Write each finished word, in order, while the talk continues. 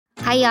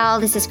Hi, y'all.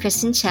 This is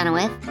Kristen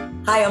Chenoweth.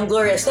 Hi, I'm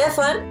Gloria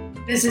Stefan.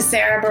 This is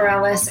Sarah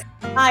Bareilles.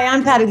 Hi,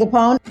 I'm Patti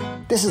LuPone.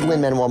 This is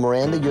Lin-Manuel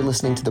Miranda. You're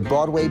listening to the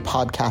Broadway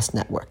Podcast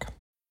Network.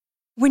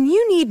 When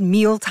you need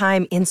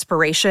mealtime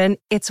inspiration,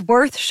 it's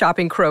worth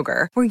shopping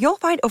Kroger, where you'll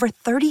find over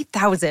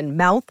 30,000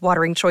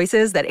 mouth-watering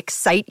choices that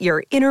excite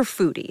your inner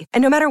foodie.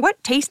 And no matter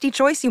what tasty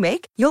choice you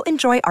make, you'll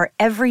enjoy our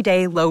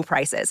everyday low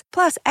prices,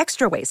 plus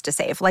extra ways to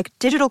save, like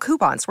digital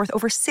coupons worth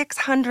over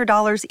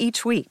 $600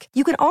 each week.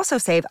 You can also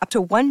save up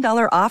to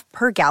 $1 off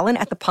per gallon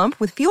at the pump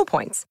with fuel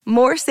points.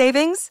 More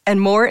savings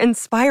and more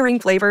inspiring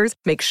flavors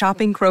make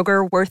shopping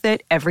Kroger worth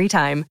it every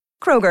time.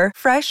 Kroger,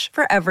 fresh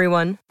for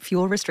everyone.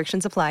 Fuel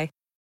restrictions apply.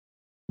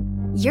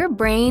 Your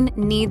brain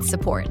needs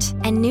support,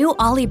 and new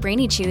Ollie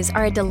Brainy Chews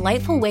are a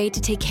delightful way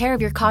to take care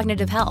of your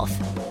cognitive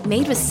health.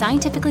 Made with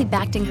scientifically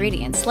backed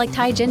ingredients like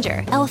Thai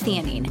ginger,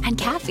 L-theanine, and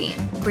caffeine,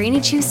 Brainy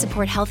Chews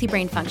support healthy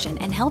brain function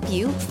and help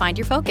you find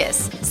your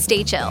focus,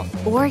 stay chill,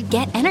 or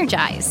get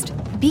energized.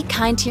 Be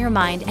kind to your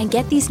mind and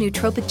get these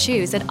nootropic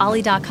chews at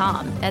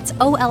ollie.com. That's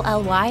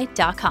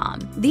OLLY.com.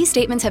 These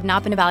statements have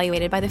not been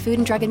evaluated by the Food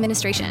and Drug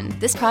Administration.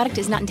 This product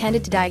is not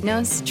intended to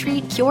diagnose,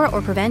 treat, cure,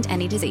 or prevent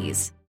any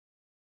disease.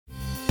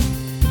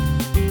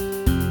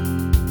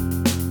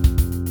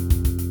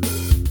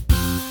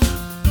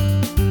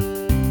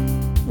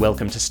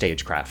 Welcome to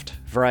Stagecraft,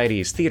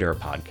 Variety's theater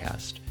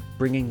podcast,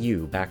 bringing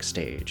you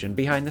backstage and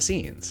behind the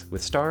scenes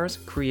with stars,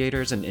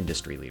 creators, and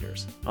industry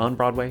leaders on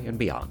Broadway and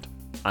beyond.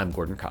 I'm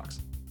Gordon Cox.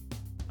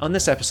 On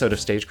this episode of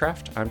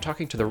Stagecraft, I'm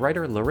talking to the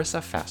writer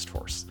Larissa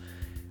Fasthorse.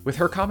 With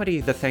her comedy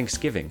The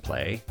Thanksgiving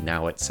Play,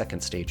 now at Second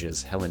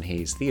Stage's Helen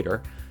Hayes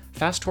Theater,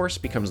 Fasthorse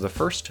becomes the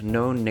first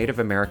known Native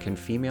American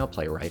female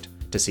playwright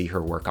to see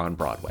her work on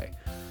Broadway.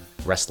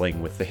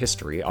 Wrestling with the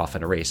history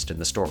often erased in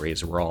the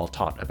stories we're all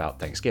taught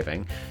about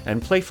Thanksgiving,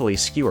 and playfully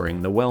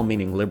skewering the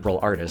well-meaning liberal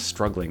artists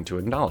struggling to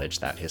acknowledge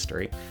that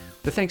history,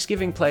 The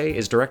Thanksgiving Play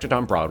is directed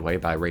on Broadway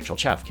by Rachel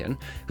Chavkin,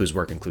 whose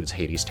work includes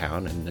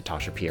Hadestown and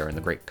Natasha Pierre in The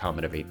Great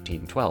Comet of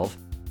 1812,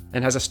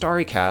 and has a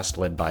starry cast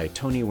led by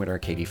Tony winner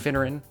Katie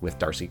Finneran, with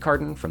Darcy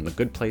Carden from The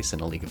Good Place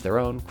and A League of Their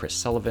Own, Chris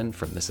Sullivan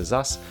from This Is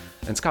Us,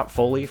 and Scott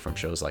Foley from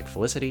shows like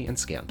Felicity and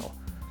Scandal.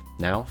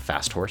 Now,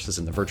 Fasthorse is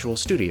in the virtual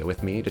studio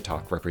with me to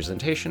talk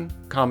representation,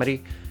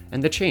 comedy,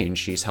 and the change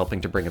she's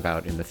helping to bring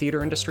about in the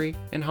theater industry,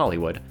 in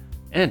Hollywood,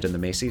 and in the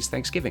Macy's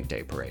Thanksgiving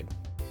Day Parade.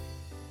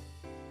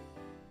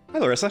 Hi,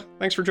 Larissa.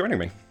 Thanks for joining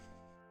me.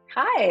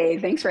 Hi,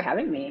 thanks for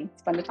having me.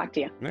 It's fun to talk to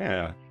you.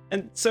 Yeah.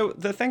 And so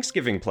The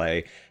Thanksgiving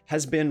Play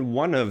has been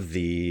one of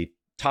the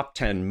top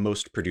 10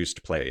 most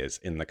produced plays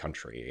in the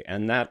country,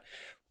 and that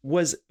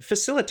was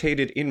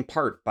facilitated in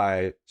part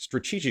by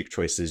strategic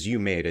choices you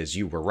made as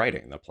you were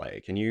writing the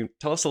play. Can you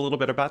tell us a little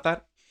bit about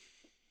that?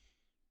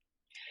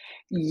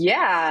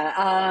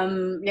 Yeah,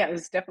 it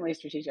was definitely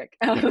strategic.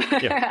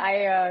 Yeah.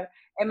 I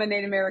am a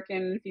Native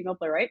American female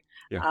playwright.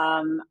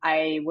 Yeah.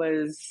 I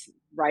was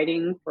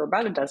writing for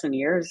about a dozen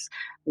years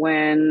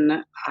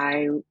when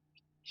I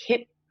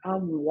hit a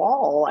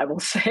wall, I will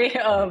say,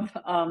 of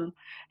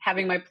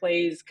having my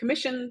plays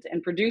commissioned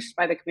and produced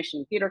by the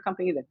commissioning theater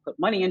company that put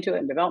money into it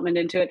and development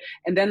into it.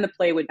 And then the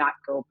play would not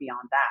go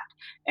beyond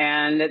that.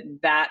 And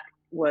that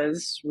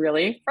was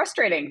really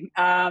frustrating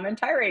and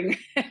tiring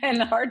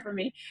and hard for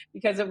me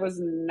because it was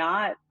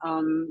not,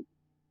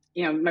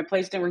 my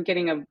plays weren't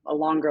getting a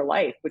longer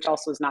life, which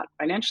also is not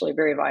financially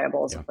very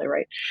viable as a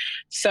playwright.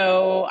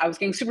 So I was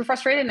getting super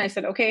frustrated and I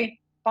said, okay,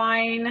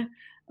 fine.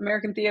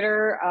 American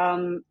theater,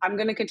 I'm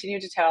going to continue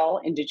to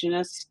tell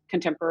Indigenous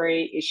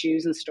contemporary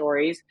issues and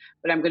stories,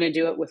 but I'm going to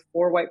do it with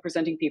 4 white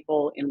presenting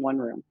people in one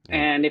room. Yeah.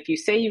 And if you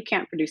say you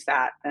can't produce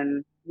that,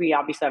 then we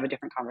obviously have a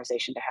different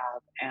conversation to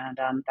have.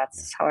 And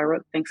that's how I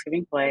wrote the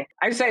Thanksgiving Play.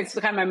 I would say it's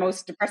kind of my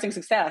most depressing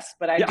success,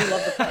 but I do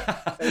love the play.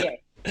 So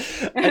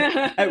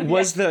yay.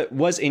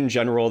 Was in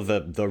general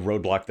the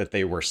roadblock that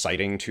they were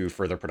citing to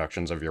further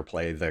productions of your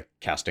play the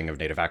casting of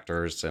Native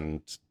actors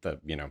and the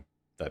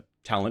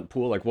talent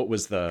pool? Like what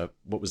was the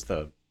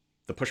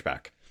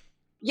pushback?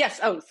 Yes.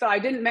 Oh, so I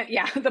didn't.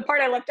 The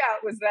part I left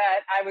out was that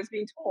I was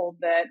being told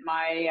that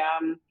my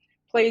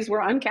plays were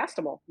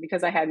uncastable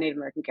because I had Native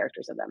American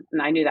characters in them,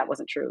 and I knew that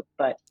wasn't true.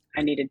 But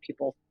I needed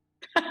people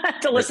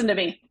to listen to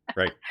me.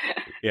 Right.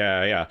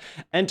 Yeah.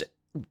 And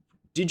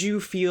did you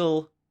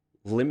feel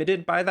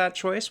limited by that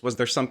choice? Was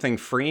there something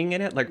freeing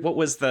in it? Like what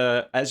was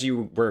as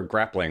you were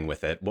grappling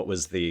with it,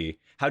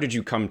 how did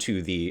you come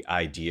to the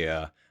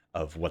idea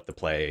of what the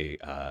play,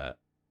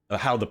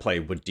 how the play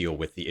would deal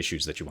with the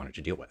issues that you wanted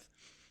to deal with?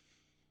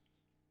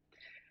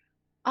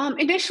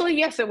 Initially,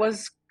 yes, it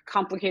was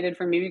complicated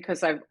for me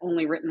because I've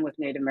only written with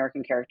Native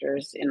American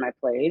characters in my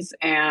plays.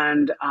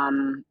 And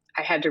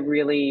I had to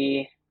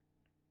really,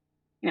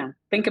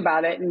 think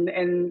about it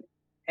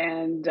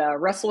and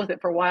wrestle with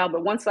it for a while.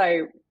 But once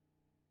I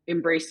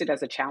embraced it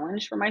as a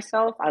challenge for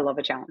myself, I love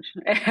a challenge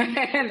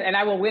and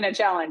I will win a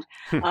challenge.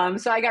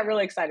 So I got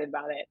really excited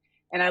about it.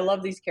 And I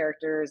love these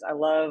characters. I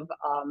love,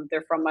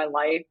 they're from my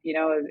life.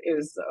 It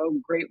was a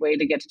great way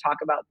to get to talk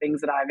about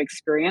things that I've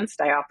experienced.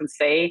 I often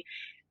say,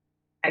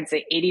 I'd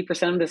say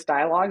 80% of this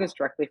dialogue is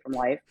directly from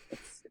life.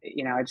 It's,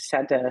 I just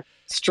had to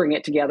string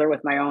it together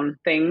with my own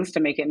things to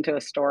make it into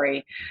a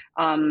story.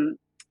 And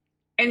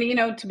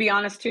to be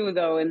honest too,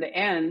 though, in the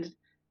end,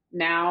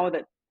 now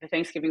that the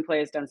Thanksgiving play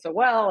has done so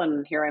well,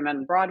 and here I'm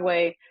on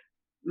Broadway,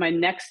 my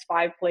next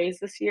 5 plays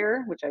this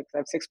year, which I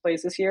have 6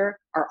 plays this year,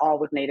 are all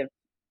with Native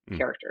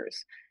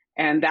characters.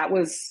 And that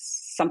was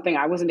something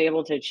I wasn't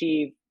able to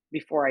achieve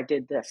before I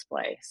did this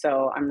play.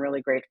 So I'm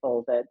really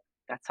grateful that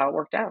that's how it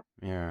worked out.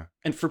 Yeah.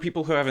 And for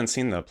people who haven't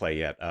seen the play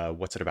yet,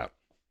 what's it about?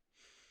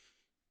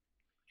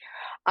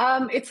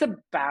 It's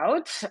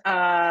about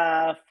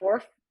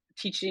 4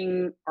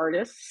 teaching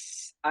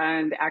artists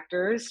and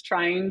actors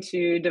trying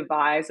to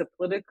devise a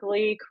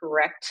politically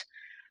correct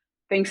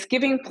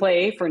Thanksgiving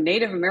play for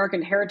Native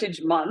American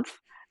Heritage Month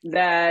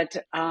that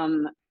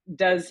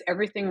does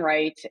everything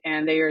right,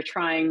 and they are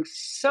trying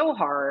so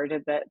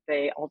hard that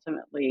they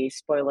ultimately,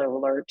 spoiler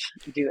alert,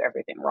 do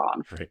everything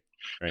wrong.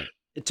 Right.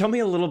 Tell me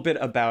a little bit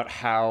about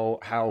how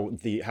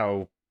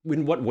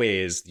in what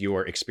ways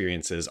your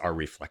experiences are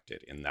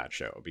reflected in that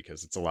show,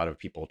 because it's a lot of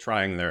people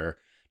trying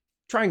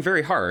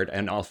very hard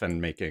and often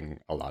making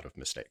a lot of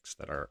mistakes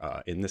that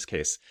are, in this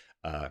case,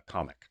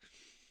 comic.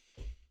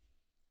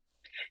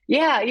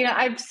 Yeah,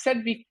 I've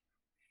said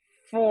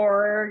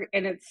before,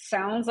 and it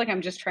sounds like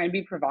I'm just trying to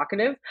be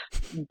provocative,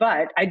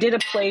 but I did a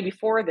play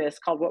before this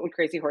called What Would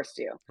Crazy Horse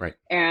Do? Right.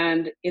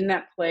 And in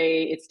that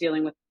play, it's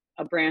dealing with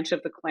a branch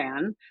of the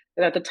Klan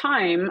that at the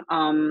time...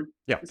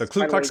 the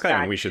Ku Klux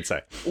Klan, we should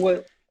say.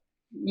 The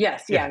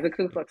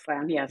Ku Klux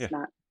Klan. Yes,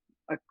 not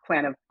a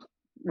clan of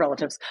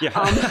relatives. Yeah.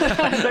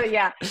 But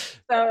yeah,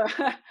 so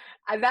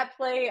that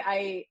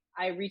play,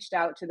 I reached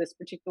out to this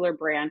particular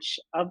branch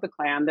of the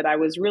Klan that I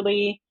was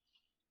really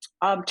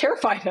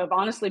terrified of,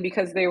 honestly,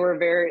 because they're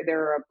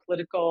a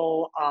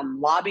political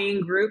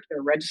lobbying group.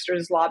 They're registered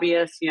as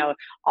lobbyists.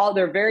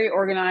 They're very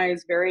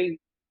organized,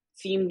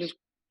 seemed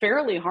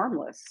fairly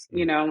harmless,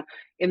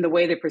 in the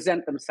way they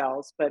present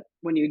themselves. But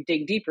when you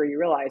dig deeper, you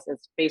realize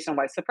it's based on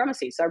white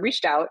supremacy. So I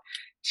reached out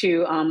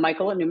to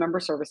Michael at New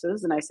Member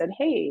Services, and I said,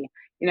 hey,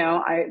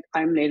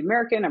 I'm Native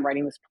American, I'm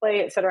writing this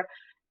play, etc.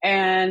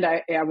 And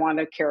I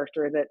want a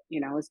character that,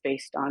 is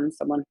based on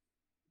someone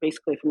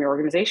basically from your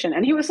organization.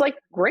 And he was like,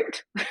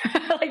 great.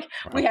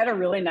 We had a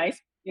really nice,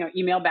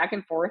 email back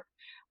and forth.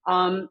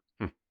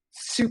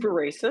 Super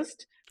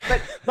racist,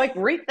 but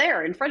right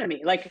there in front of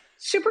me,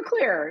 super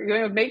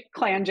clear, make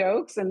Klan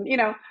jokes. And,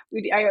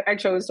 I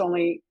chose to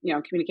only,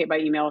 communicate by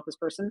email with this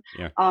person.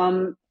 Yeah.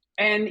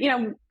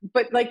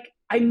 But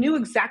I knew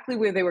exactly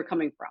where they were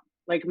coming from.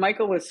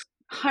 Michael was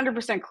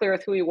 100% clear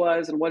with who he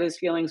was and what his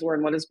feelings were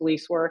and what his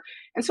beliefs were.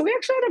 And so we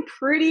actually had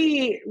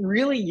a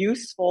really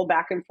useful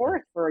back and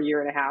forth for a year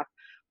and a half,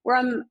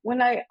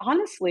 when I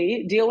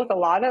honestly deal with a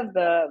lot of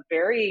the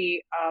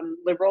very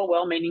liberal,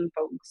 well-meaning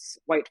folks,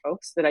 white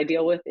folks that I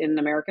deal with in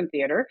American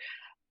theater.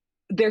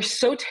 They're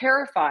so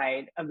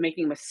terrified of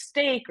making a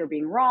mistake or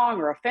being wrong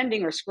or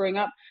offending or screwing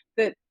up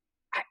that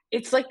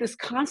it's like this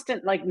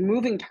constant,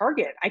 moving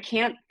target. I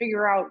can't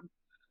figure out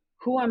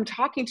who I'm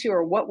talking to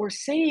or what we're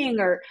saying,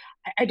 or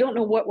I don't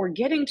know what we're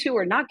getting to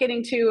or not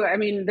getting to. I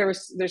mean,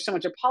 there's so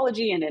much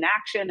apology and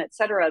inaction, et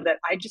cetera, that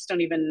I just don't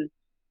even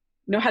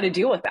know how to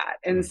deal with that.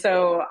 And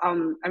so,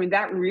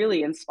 that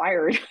really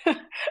inspired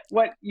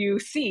what you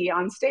see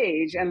on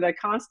stage and the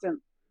constant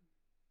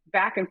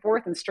back and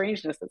forth and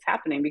strangeness that's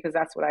happening, because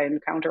that's what I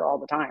encounter all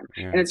the time.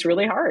 Yeah. And it's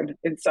really hard.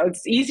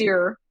 It's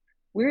easier,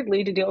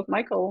 weirdly, to deal with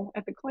Michael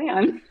at the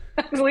Klan.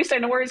 At least I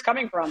know where he's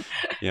coming from.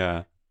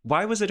 Yeah.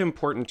 Why was it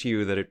important to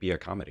you that it be a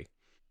comedy?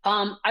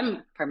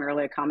 I'm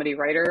primarily a comedy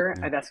writer.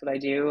 Yeah. That's what I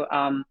do.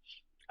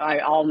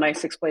 All my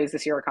 6 plays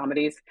this year are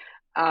comedies.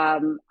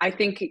 I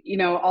think,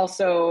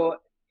 also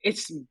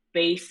it's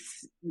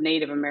base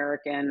Native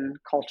American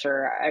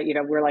culture.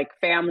 We're like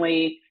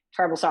family,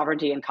 tribal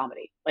sovereignty, and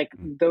comedy.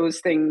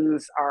 Those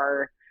things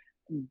are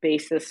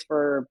basis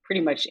for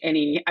pretty much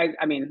any,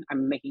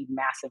 I'm making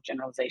massive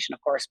generalization,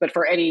 of course, but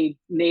for any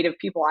Native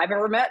people I've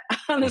ever met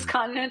on this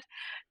continent,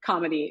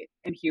 comedy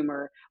and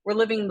humor. We're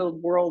living the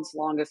world's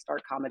longest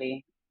art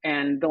comedy,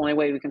 and the only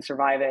way we can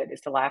survive it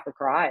is to laugh or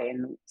cry.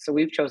 And so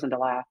we've chosen to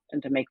laugh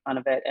and to make fun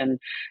of it. And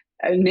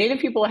Native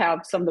people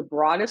have some of the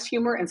broadest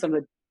humor and some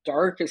of the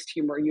darkest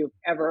humor you've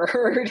ever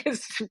heard.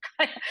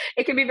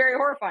 It can be very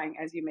horrifying,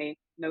 as you may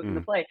note in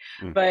the play.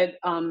 But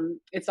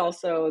it's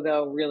also,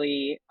 though,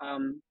 really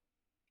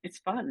it's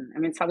fun.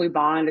 It's how we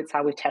bond. It's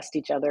how we test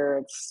each other.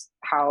 It's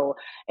how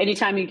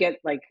anytime you get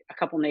a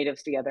couple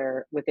natives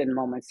together, within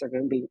moments, they're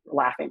going to be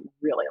laughing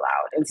really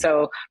loud. And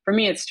so for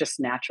me, it's just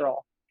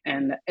natural.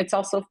 And it's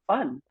also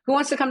fun. Who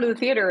wants to come to the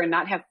theater and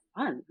not have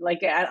fun?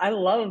 I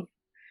love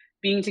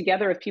being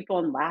together with people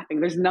and laughing.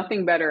 There's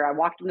nothing better. I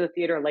walked into the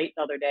theater late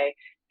the other day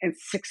and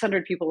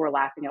 600 people were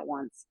laughing at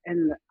once.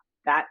 And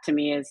that to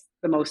me is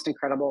the most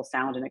incredible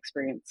sound and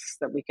experience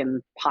that we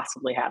can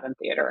possibly have in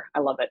theater. I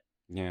love it.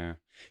 Yeah.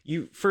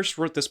 You first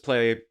wrote this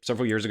play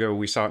several years ago.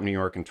 We saw it in New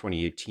York in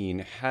 2018.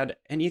 Had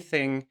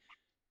anything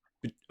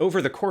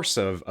over the course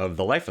of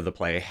the life of the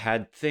play,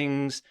 had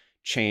things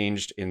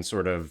changed in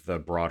sort of the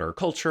broader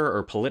culture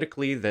or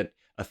politically that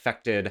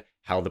affected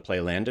how the play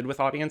landed with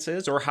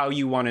audiences, or how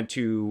you wanted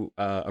to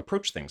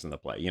approach things in the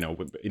play,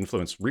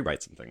 influence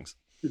rewrites and things?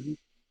 Mm-hmm.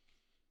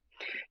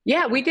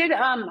 Yeah, we did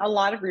a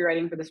lot of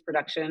rewriting for this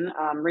production.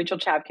 Rachel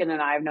Chavkin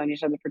and I have known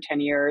each other for 10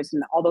 years.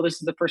 And although this is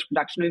the first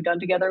production we've done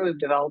together, we've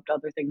developed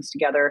other things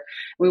together.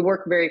 We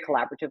work very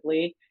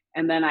collaboratively.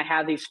 And then I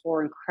have these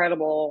 4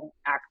 incredible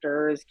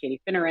actors,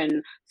 Katie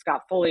Finneran,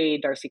 Scott Foley,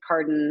 Darcy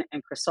Carden,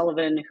 and Chris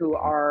Sullivan, who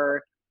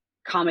are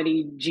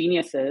comedy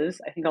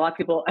geniuses. I think a lot of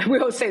people, we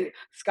always say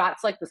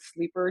Scott's like the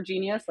sleeper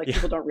genius. Like,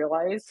 people don't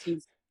realize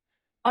he's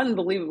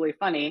unbelievably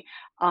funny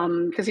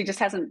because he just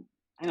hasn't,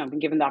 been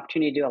given the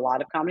opportunity to do a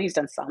lot of comedy. He's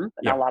done some,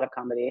 but not a lot of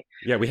comedy.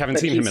 Yeah, we haven't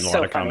seen him in a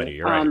lot of comedy.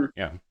 You're right.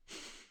 Yeah.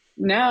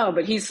 No,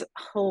 but he's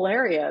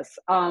hilarious.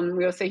 We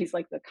always say he's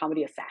like the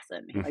comedy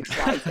assassin. He like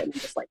slides in and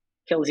just like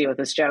kills you with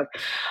this joke.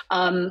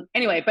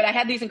 Anyway, but I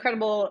had these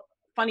incredible,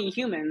 funny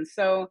humans.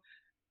 So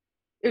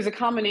it was a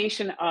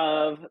combination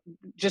of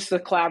just the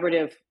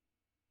collaborative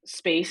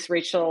space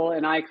Rachel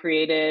and I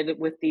created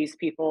with these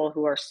people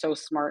who are so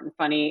smart and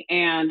funny,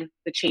 and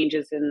the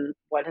changes in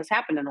what has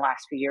happened in the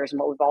last few years and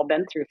what we've all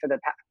been through for the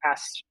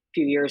past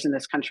few years in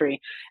this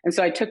country. And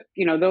so I took,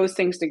 those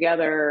things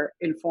together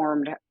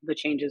informed the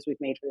changes we've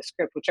made for the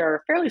script, which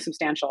are fairly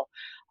substantial.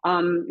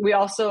 We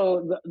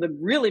also, the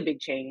really big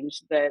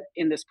change that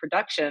in this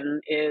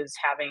production is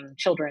having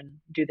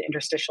children do the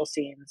interstitial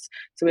scenes.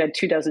 So we had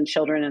 24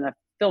 children in a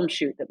film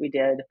shoot that we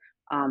did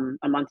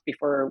a month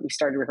before we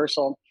started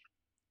rehearsal,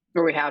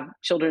 where we have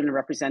children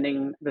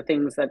representing the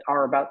things that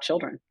are about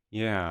children.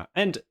 Yeah.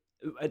 And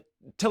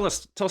tell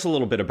us a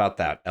little bit about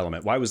that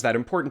element. Why was that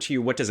important to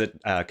you? What does it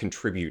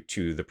contribute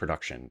to the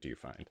production, do you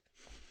find?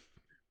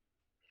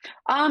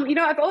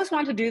 I've always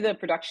wanted to do the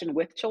production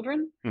with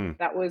children.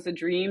 That was a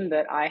dream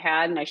that I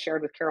had, and I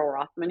shared with Carol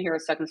Rothman here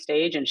at Second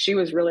Stage, and she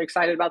was really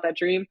excited about that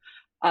dream.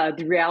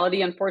 The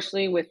reality,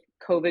 unfortunately, with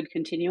COVID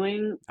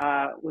continuing,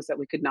 was that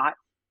we could not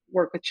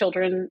work with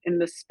children in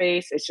this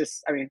space. It's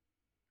just,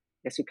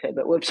 yes, we could,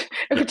 but it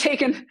would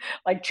taken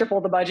like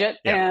triple the budget,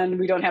 and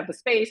we don't have the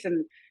space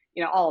and,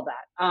 all of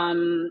that.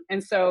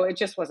 And so it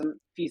just wasn't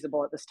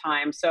feasible at this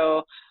time.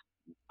 So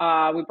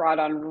we brought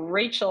on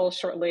Rachel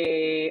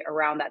shortly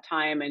around that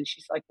time, and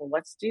she's like, well,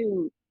 let's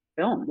do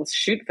film. Let's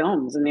shoot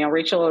films. And,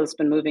 Rachel has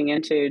been moving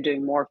into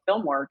doing more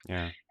film work.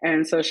 Yeah.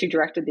 And so she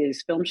directed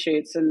these film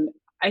shoots. And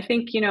I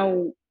think,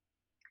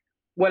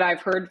 what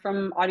I've heard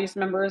from audience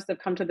members that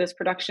come to this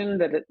production,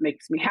 that it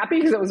makes me happy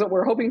because it was what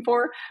we're hoping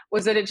for,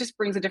 was that it just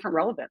brings a different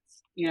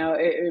relevance.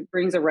 It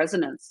brings a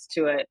resonance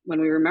to it when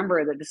we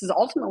remember that this is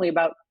ultimately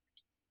about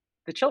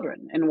the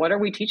children, and what are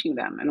we teaching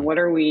them, and what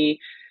are we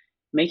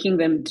making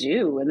them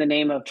do in the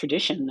name of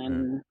tradition,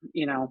 and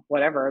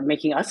whatever,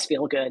 making us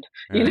feel good,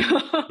 when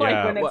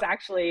it's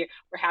actually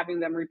we're having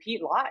them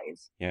repeat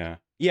lies. Yeah.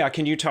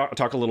 Can you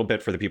talk a little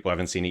bit, for the people who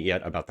haven't seen it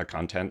yet, about the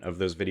content of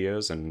those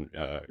videos and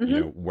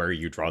where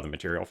you draw the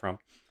material from?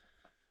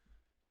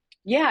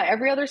 Yeah,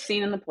 every other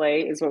scene in the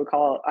play is what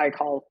I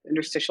call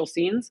interstitial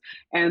scenes,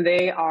 and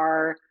they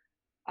are,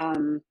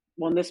 in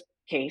this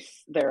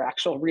case, they're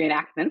actual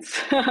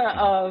reenactments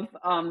of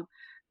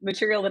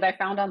material that I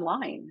found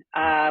online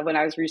when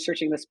I was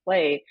researching this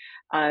play.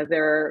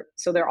 They're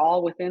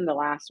all within the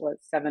last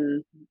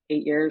 7,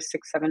 8 years,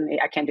 6, 7, 8.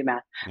 I can't do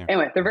math. Yeah.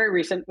 Anyway, they're very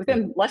recent,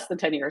 within less than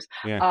 10 years.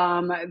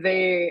 Yeah.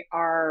 They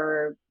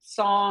are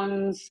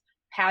songs,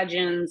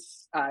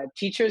 pageants,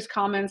 teachers'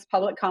 comments,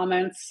 public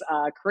comments,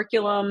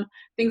 curriculum,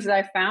 things that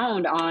I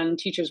found on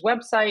teachers'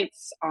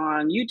 websites,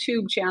 on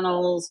YouTube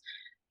channels,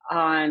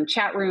 on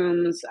chat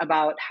rooms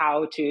about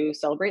how to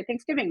celebrate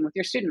Thanksgiving with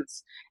your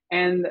students.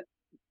 And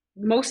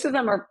most of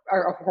them are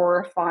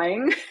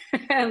horrifying,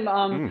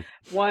 and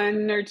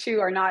one or two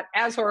are not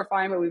as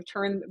horrifying, but we've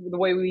turned the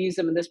way we use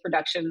them in this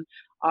production.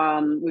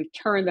 We've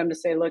turned them to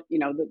say, look,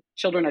 the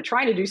children are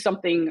trying to do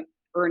something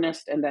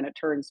earnest, and then it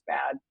turns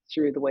bad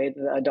through the way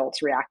the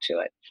adults react to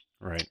it.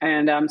 Right.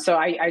 And so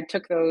I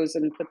took those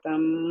and put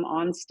them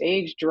on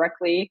stage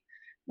directly.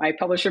 My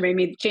publisher made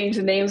me change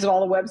the names of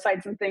all the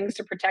websites and things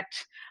to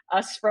protect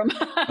us from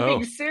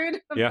being sued,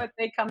 but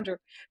they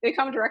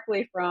come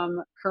directly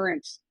from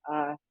current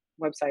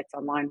websites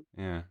online.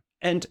 Yeah.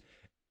 And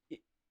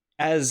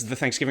as the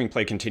Thanksgiving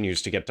play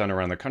continues to get done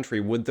around the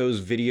country, would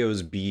those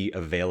videos be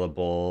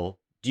available?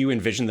 Do you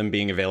envision them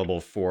being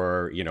available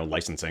for,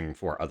 licensing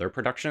for other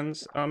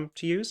productions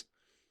to use?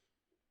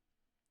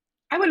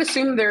 I would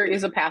assume there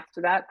is a path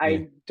to that. Yeah.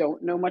 I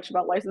don't know much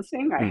about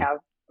licensing. I have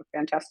a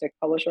fantastic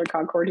publisher,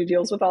 Concord, who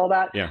deals with all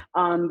that. Yeah.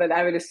 But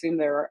I would assume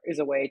there is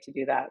a way to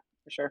do that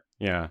for sure.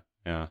 Yeah.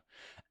 Yeah.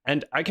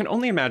 And I can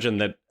only imagine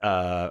that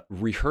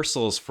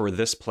rehearsals for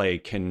this play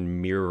can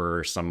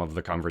mirror some of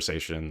the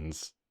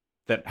conversations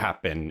that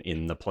happen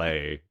in the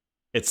play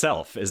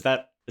itself. Is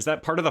that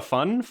part of the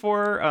fun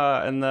for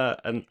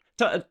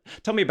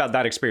tell me about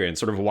that experience,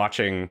 sort of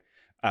watching.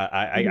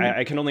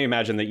 I can only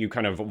imagine that you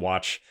kind of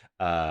watch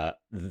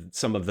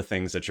some of the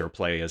things that your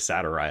play is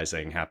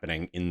satirizing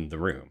happening in the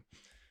room.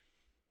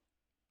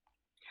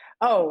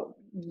 Oh,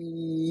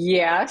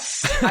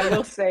 yes. I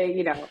will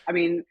say,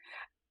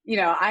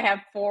 I have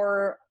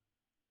four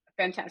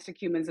fantastic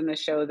humans in the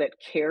show that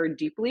care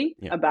deeply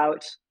Yeah.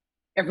 about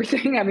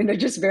everything. I mean, they're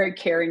just very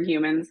caring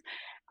humans.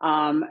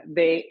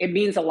 It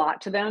means a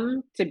lot to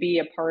them to be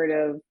a part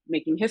of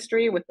making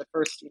history with the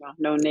first,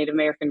 known Native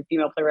American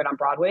female playwright on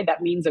Broadway.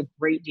 That means a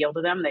great deal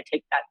to them. They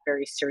take that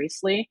very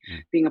seriously,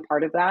 Mm. being a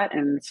part of that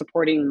and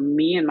supporting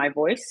me and my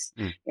voice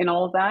Mm. in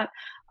all of that,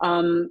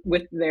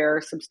 with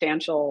their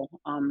substantial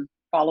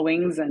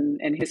followings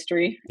and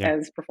history Yeah.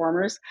 as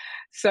performers.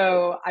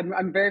 So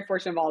I'm very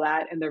fortunate of all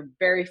that, and they're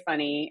very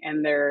funny,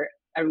 and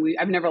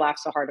I've never laughed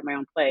so hard at my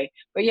own play.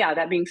 But yeah,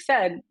 that being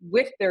said,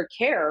 with their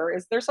care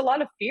there's a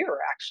lot of fear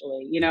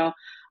actually.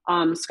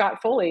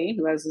 Scott Foley,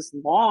 who has this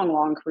long,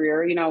 long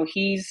career,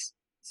 he's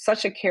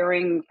such a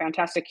caring,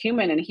 fantastic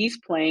human, and he's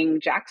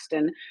playing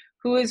Jackson,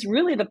 who is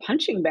really the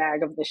punching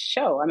bag of the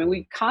show. I mean,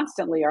 we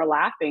constantly are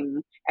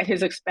laughing at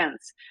his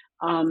expense,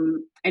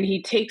 and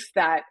he takes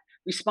that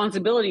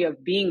responsibility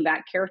of being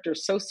that character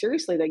so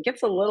seriously that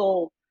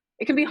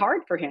it can be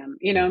hard for him,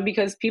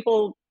 because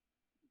people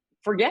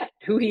forget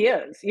who he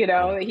is. He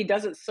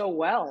does it so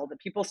well that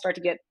people start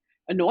to get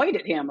annoyed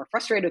at him or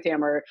frustrated with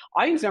him, or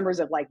audience members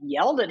have like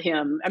yelled at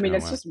him. I mean, Oh,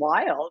 it's wow. just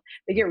wild.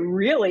 They get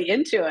really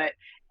into it.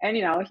 And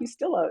he's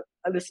still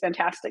this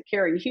fantastic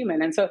caring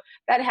human. And so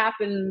that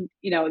happens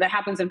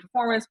in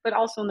performance, but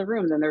also in the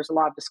room. Then there's a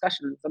lot of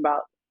discussions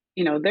about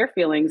their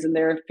feelings and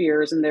their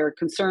fears and their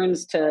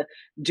concerns to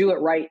do it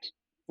right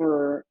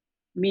for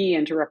me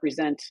and to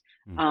represent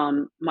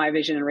my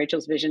vision and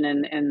Rachel's vision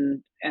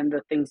and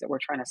the things that we're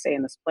trying to say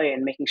in this play,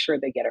 and making sure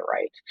they get it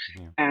right.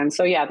 Yeah. And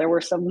so there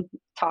were some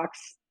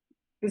talks.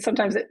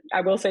 Sometimes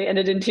I will say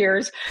ended in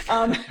tears.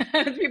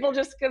 People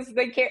just because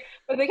they care,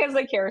 but because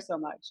they care so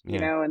much,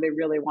 Yeah. and they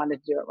really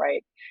wanted to do it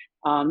right.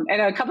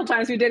 And a couple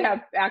times we did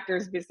have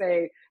actors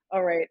say,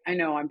 "All right, I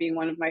know I'm being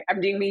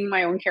being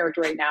my own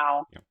character right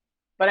now." Yeah.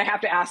 But I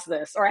have to ask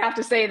this, or I have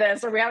to say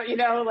this, or we have,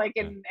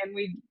 and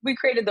we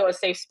created a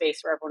safe space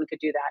where everyone could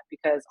do that,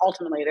 because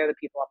ultimately they're the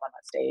people up on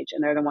that stage,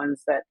 and they're the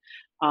ones that,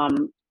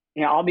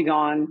 I'll be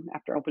gone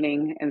after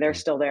opening, and they're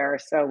still there.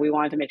 So we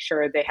wanted to make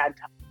sure they had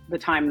the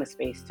time and the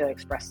space to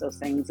express those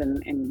things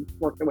and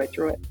work their way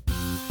through it.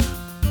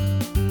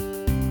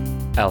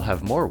 I'll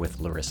have more with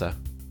Larissa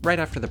right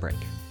after the break.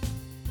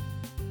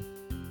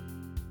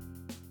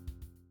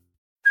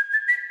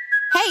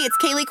 Hey, it's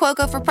Kaylee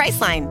Cuoco for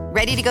Priceline.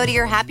 Ready to go to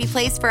your happy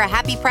place for a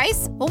happy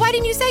price? Well, why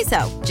didn't you say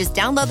so? Just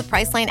download the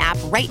Priceline app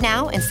right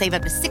now and save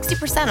up to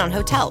 60% on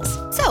hotels.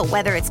 So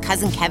whether it's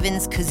Cousin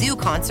Kevin's Kazoo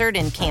Concert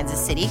in Kansas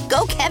City,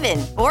 go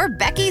Kevin, or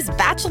Becky's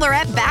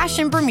Bachelorette Bash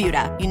in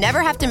Bermuda, you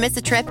never have to miss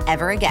a trip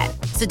ever again.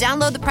 So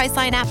download the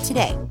Priceline app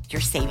today.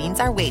 Your savings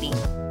are waiting.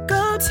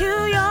 Go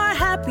to your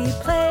happy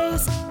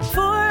place for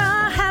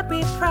a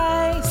happy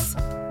price.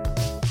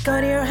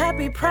 Go to your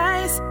happy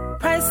price,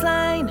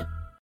 Priceline.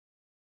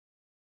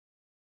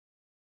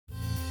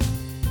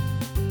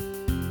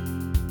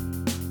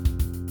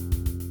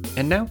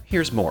 And now,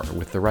 here's more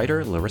with the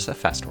writer Larissa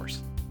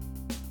Fasthorse.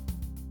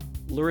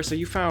 Larissa,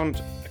 you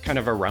found kind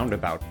of a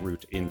roundabout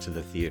route into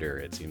the theater.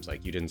 It seems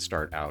like you didn't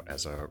start out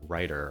as a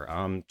writer.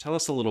 Tell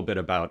us a little bit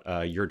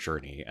about your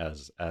journey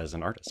as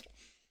an artist.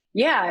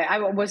 Yeah, I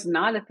was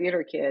not a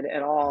theater kid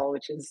at all,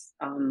 which is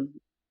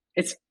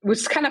which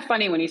is kind of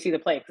funny when you see the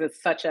play, because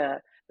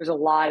there's a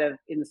lot of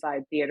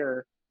inside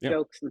theater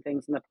jokes and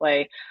things in the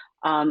play.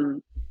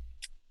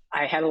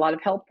 I had a lot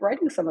of help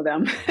writing some of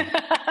them.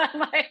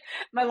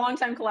 My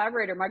longtime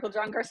collaborator, Michael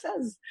John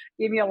Garces,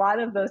 gave me a lot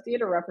of those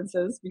theater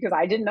references because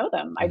I didn't know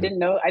them. I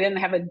didn't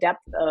have a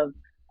depth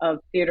of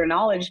theater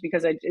knowledge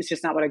because it's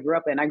just not what I grew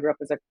up in. I grew up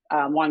as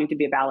wanting to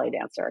be a ballet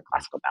dancer, a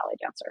classical ballet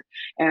dancer.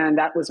 And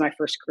that was my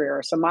first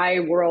career. So my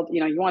world,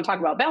 you want to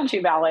talk about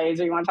Balanchine ballets,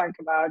 or you want to talk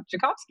about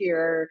Tchaikovsky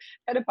or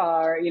Petipa,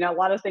 or, a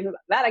lot of things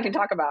that I can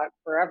talk about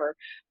forever.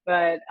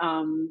 But,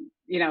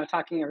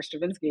 talking or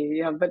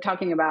Stravinsky, but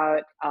talking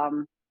about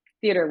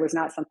theater was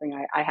not something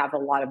I have a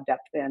lot of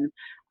depth in.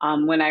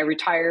 When I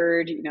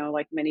retired,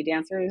 like many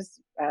dancers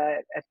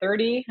at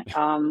 30,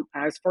 I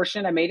was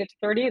fortunate. I made it to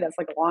 30. That's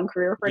like a long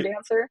career for a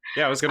dancer.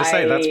 Yeah, I was going to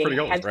say, that's pretty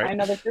old, right? I had to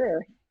find another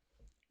career.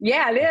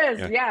 Yeah, it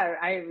is.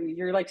 Yeah.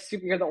 You're like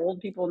you're the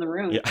old people in the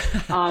room. Yeah.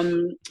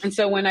 And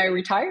so when I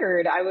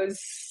retired, I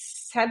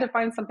had to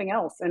find something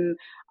else. And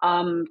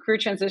Career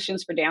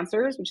Transitions for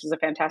Dancers, which is a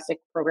fantastic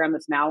program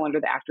that's now under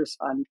the Actors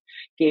Fund,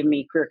 gave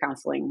me career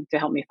counseling to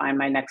help me find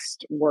my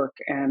next work.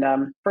 And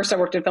first I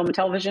worked in film and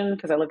television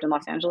because I lived in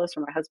Los Angeles,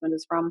 where my husband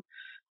is from.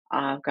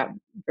 Got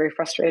very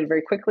frustrated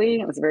very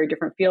quickly. It was a very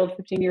different field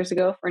 15 years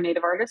ago for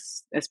Native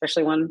artists,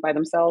 especially one by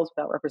themselves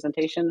without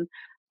representation.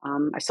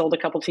 I sold a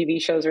couple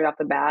TV shows right off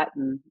the bat,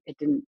 and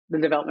the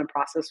development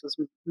process was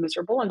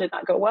miserable and did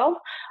not go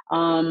well.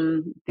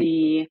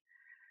 The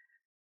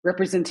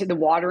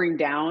watering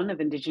down of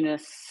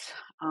Indigenous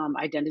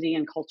identity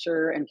and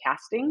culture and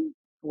casting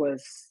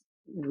was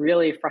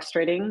really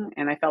frustrating,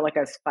 and I felt like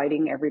I was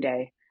fighting every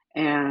day.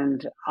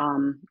 And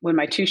when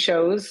my 2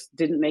 shows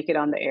didn't make it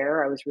on the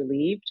air, I was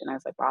relieved, and I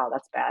was like, wow,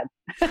 that's bad.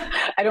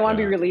 I don't want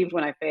to be relieved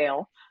when I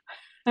fail.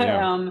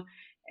 Yeah.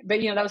 But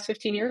that was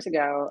 15 years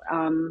ago.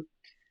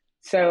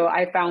 So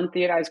I found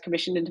theater. I was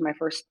commissioned into my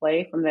first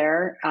play from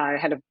there. I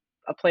had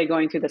a play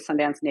going through the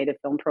Sundance Native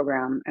Film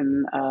Program,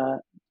 and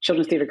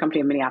Children's Theater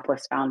Company in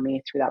Minneapolis found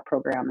me through that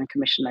program and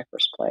commissioned my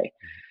first play.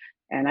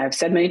 And I've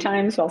said many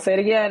times, so I'll say it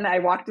again. I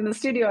walked in the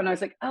studio and I was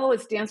like, oh,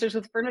 it's Dancers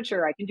with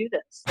Furniture. I can do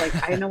this.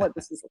 Like, I know what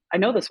this is. I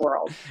know this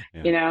world,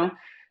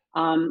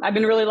 I've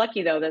been really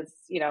lucky though. That's,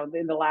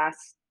 in the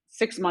last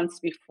 6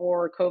 months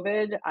before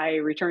COVID, I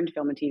returned to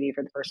film and TV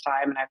for the first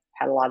time. And I've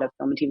had a lot of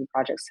film and TV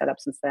projects set up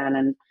since then.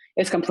 And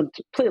it's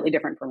completely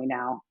different for me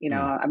now.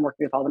 I'm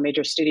working with all the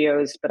major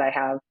studios, but I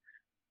have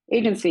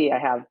agency, I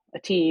have a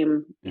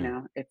team,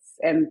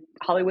 and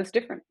Hollywood's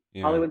different.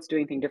 Yeah. Hollywood's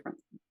doing things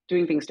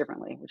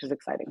differently, which is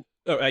exciting.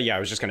 I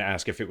was just going to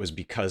ask if it was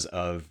because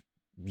of,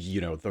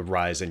 the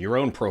rise in your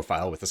own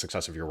profile with the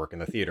success of your work in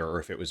the theater, or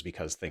if it was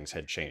because things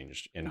had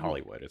changed in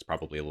Hollywood. It's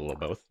probably a little of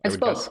both. It's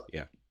both.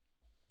 Guess.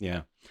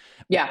 Yeah.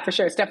 Yeah, for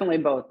sure. It's definitely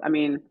both. I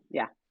mean,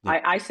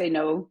 I say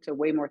no to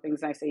way more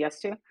things than I say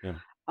yes to. Yeah.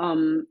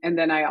 And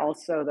then I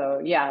also,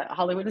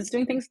 Hollywood is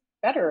doing things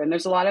better. And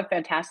there's a lot of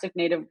fantastic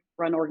Native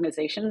run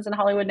organizations in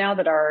Hollywood now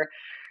that are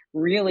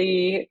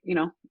really,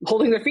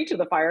 holding their feet to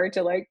the fire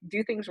to like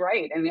do things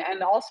right.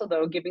 And also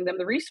though, giving them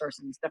the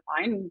resources to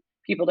find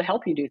people to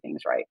help you do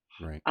things right.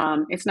 Right.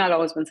 It's not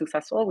always been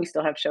successful. We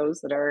still have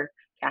shows that are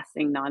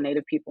casting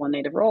non-Native people in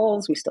Native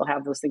roles. We still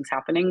have those things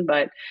happening,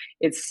 but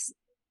it's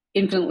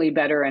infinitely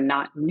better and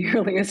not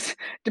nearly as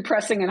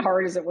depressing and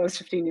hard as it was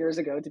 15 years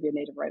ago to be a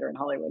Native writer in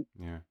Hollywood.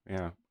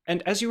 Yeah.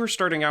 And as you were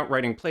starting out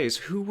writing plays,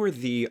 who were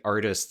the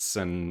artists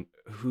and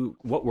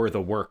what were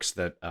the works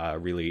that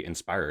really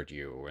inspired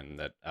you and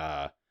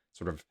that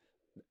sort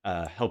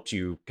of helped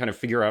you kind of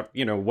figure out,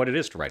 what it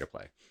is to write a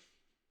play?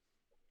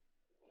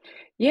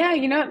 Yeah,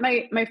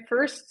 my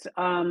first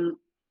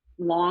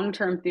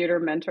long-term theater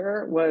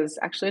mentor was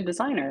actually a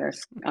designer,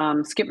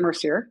 Skip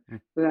Mercier,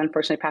 who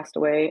unfortunately passed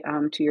away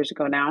 2 years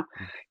ago now.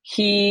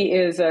 He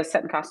is a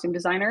set and costume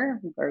designer,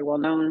 very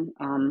well-known,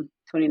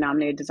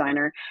 Tony-nominated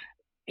designer.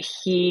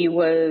 He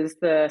was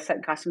the set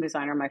and costume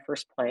designer of my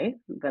first play,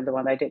 the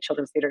one that I did,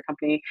 Children's Theater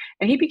Company,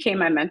 and he became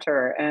my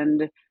mentor.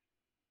 And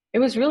it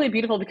was really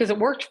beautiful because it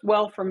worked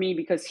well for me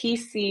because he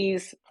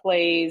sees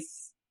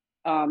plays.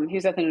 He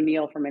was at the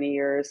O'Neill for many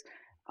years.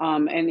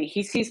 And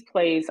he sees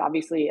plays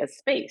obviously as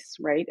space,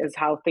 right? As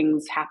how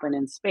things happen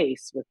in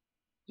space with,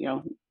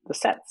 the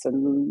sets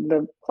and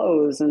the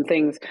clothes and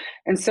things.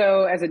 And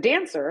so as a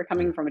dancer,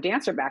 coming from a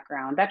dancer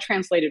background, that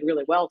translated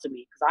really well to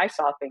me because I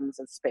saw things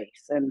as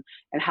space and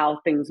how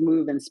things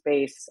move in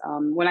space.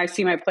 When I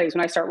see my plays,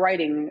 when I start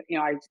writing,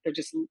 they're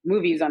just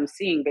movies I'm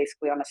seeing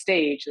basically on a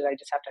stage that I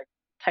just have to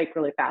type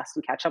really fast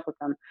and catch up with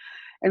them.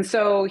 And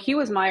so he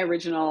was my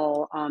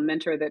original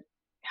mentor that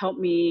helped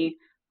me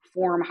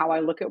form how I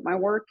look at my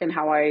work and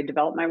how I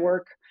develop my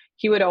work.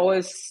 He would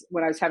always,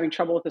 when I was having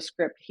trouble with the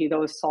script, he'd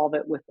always solve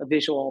it with a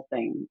visual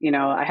thing.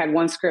 I had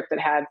one script that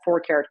had 4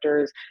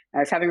 characters and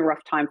I was having a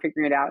rough time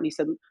figuring it out. And he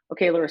said,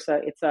 okay,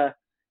 Larissa, it's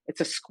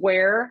a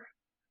square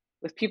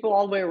with people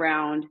all the way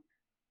around.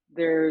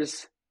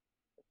 There's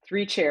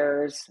 3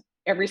 chairs.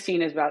 Every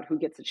scene is about who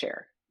gets a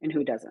chair and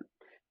who doesn't.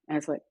 And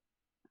it's like,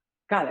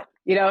 got it.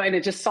 And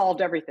it just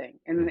solved everything.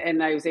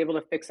 And I was able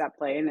to fix that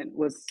play and it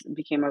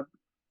became a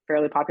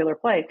fairly popular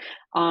play.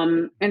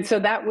 And so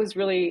that was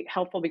really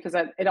helpful because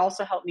it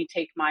also helped me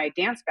take my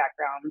dance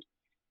background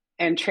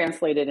and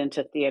translate it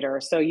into theater.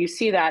 So you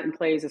see that in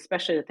plays,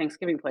 especially the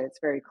Thanksgiving play, it's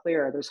very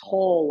clear. There's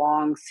whole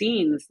long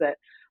scenes that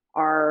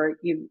are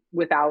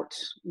without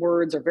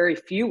words or very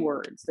few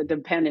words that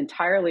depend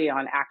entirely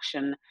on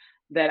action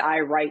that I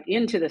write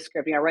into the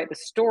script. I write the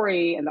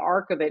story and the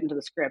arc of it into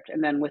the script.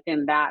 And then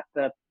within that,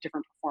 the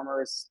different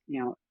performers,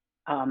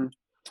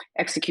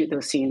 execute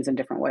those scenes in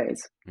different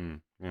ways.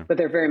 Yeah. But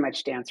they're very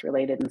much dance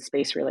related and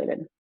space related.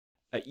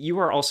 You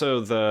are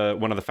also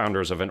one of the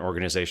founders of an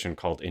organization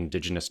called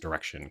Indigenous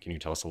Direction. Can you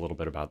tell us a little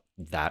bit about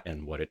that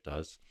and what it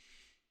does?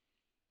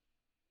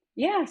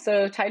 Yeah,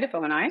 so Ty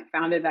Defoe and I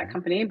founded that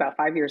company about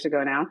 5 years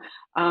ago now.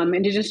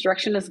 Indigenous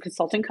Direction is a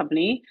consulting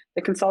company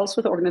that consults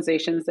with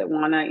organizations that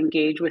want to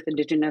engage with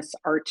Indigenous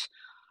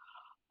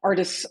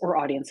artists or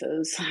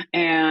audiences,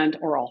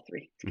 or all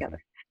 3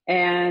 together.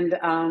 And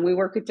we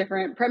work with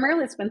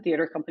primarily it's been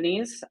theater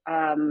companies.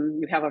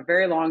 We have a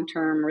very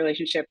long-term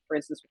relationship, for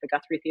instance, with the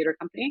Guthrie Theater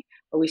Company,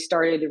 where we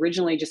started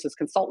originally just as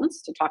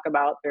consultants to talk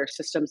about their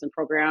systems and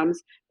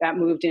programs. That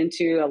moved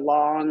into a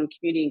long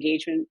community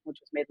engagement, which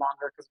was made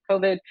longer because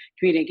of COVID,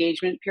 community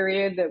engagement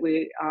period that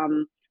we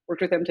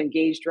worked with them to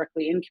engage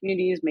directly in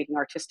communities, making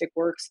artistic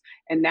works.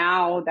 And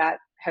now that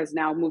has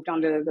now moved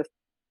on to the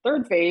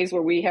 3rd phase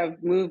where we have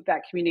moved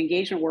that community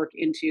engagement work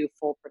into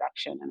full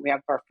production. And we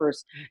have our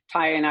first,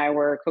 Ty and I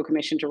were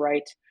co-commissioned to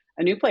write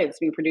a new play that's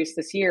being produced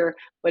this year,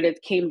 but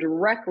it came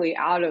directly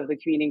out of the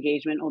community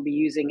engagement. We'll be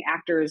using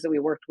actors that we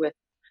worked with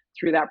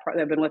through that, that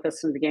have been with us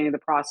from the beginning of the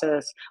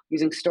process,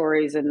 using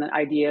stories and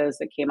ideas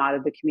that came out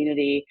of the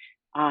community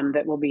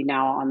that will be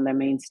now on the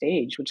main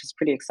stage, which is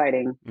pretty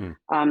exciting.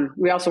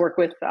 We also work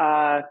with,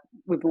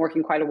 we've been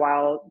working quite a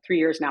while, 3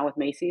 years now, with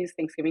Macy's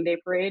Thanksgiving Day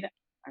Parade.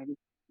 I'm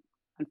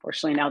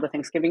unfortunately now the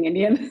Thanksgiving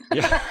Indian,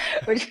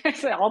 which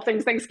is all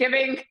things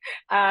Thanksgiving.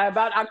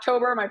 About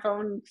October, my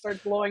phone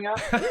starts blowing up.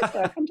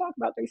 Come talk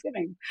about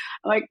Thanksgiving.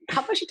 I'm like,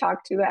 how about you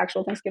talk to the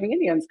actual Thanksgiving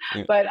Indians?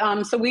 Yeah.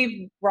 But so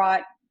we've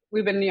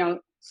been,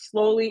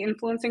 slowly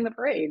influencing the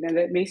parade, and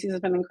that Macy's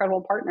has been an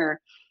incredible partner.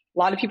 A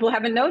lot of people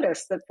haven't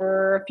noticed that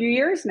for a few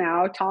years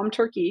now, Tom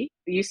Turkey,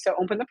 who used to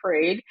open the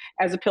parade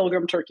as a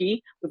pilgrim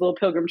turkey with little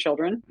pilgrim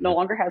children, no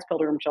longer has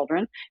pilgrim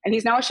children. And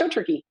he's now a show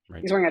turkey. Right.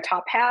 He's wearing a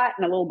top hat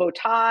and a little bow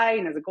tie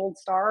and has a gold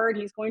star,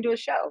 and he's going to a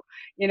show,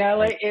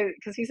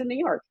 because he's in New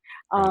York.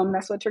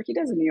 That's what turkey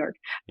does in New York.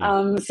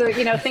 Yeah. So,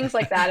 things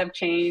like that have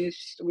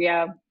changed. We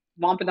have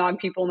Wampanoag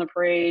people in the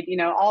parade,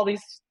 all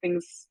these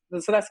things.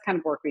 So that's the kind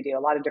of work we do,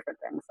 a lot of different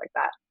things like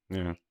that.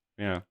 Yeah.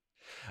 Yeah.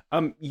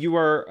 You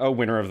are a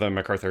winner of the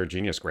MacArthur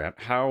Genius Grant.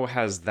 How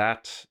has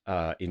that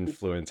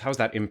influenced? How's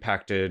that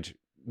impacted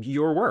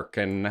your work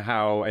and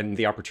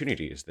the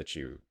opportunities that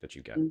you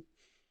get?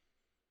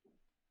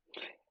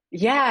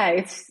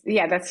 Yeah,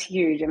 that's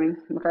huge. I mean,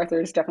 MacArthur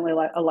is definitely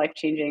a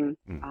life-changing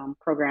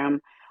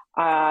program.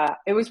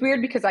 It was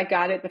weird because I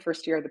got it the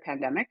first year of the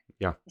pandemic.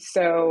 Yeah.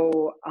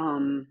 So,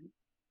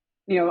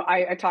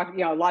 I talk.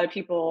 A lot of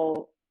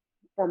people,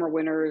 former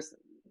winners,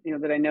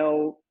 that I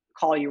know,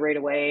 call you right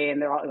away,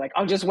 and they're all like,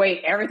 "Oh, just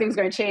wait, everything's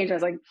going to change." I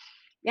was like,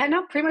 "Yeah,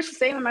 no, pretty much the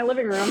same in my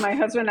living room. My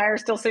husband and I are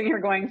still sitting here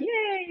going,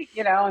 yay,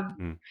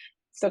 and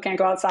still can't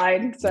go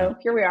outside. So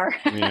here we are."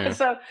 Yeah.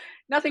 So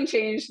nothing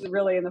changed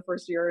really in the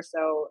first year or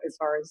so as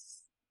far as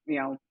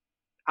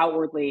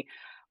outwardly.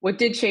 What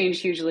did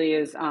change hugely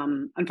is,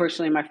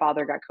 unfortunately, my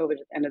father got COVID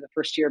at the end of the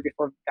first year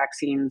before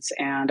vaccines,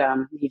 and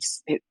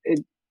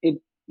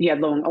he had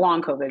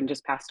long COVID and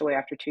just passed away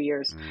after 2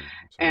 years.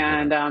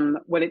 And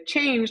what it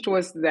changed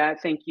was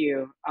that, thank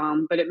you,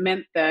 but it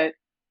meant that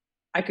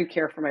I could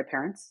care for my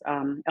parents.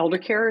 Elder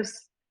care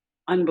is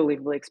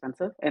unbelievably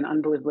expensive and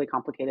unbelievably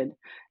complicated,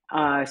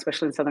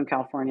 especially in Southern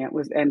California.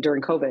 And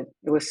during COVID,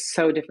 it was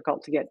so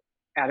difficult to get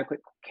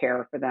adequate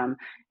care for them.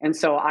 And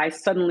so I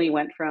suddenly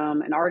went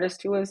from an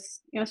artist who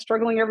was,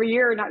 struggling every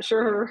year, not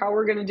sure how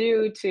we're going to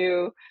do,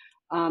 to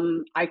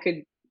I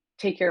could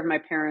take care of my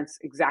parents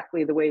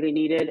exactly the way they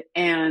needed,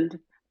 and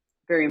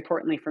very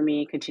importantly for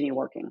me, continue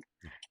working.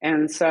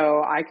 And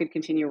so I could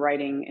continue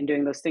writing and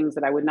doing those things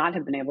that I would not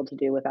have been able to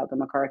do without the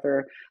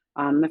MacArthur.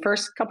 The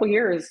first couple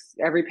years,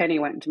 every penny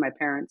went into my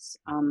parents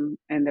and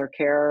their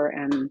care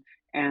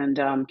and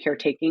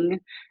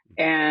caretaking.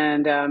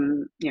 And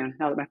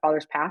now that my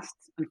father's passed,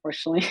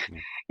 unfortunately,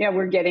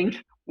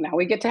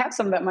 we get to have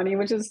some of that money,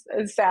 which is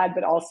sad,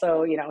 but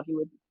also,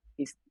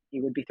 he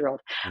would be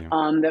thrilled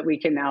that we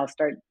can now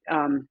start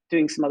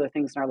doing some other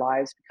things in our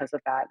lives because of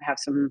that, have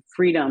some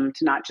freedom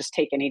to not just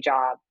take any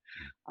job.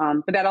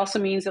 But that also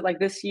means that, like,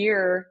 this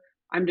year,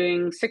 I'm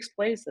doing 6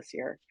 plays this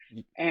year.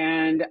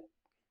 And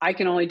I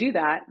can only do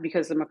that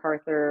because the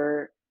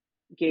MacArthur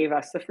gave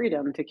us the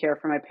freedom to care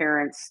for my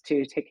parents,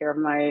 to take care of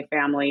my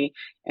family,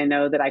 and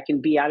know that I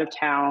can be out of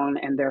town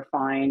and they're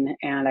fine,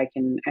 and I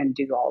can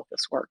do all of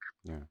this work.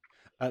 Yeah.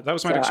 That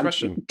was my next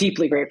question. I'm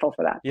deeply grateful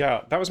for that.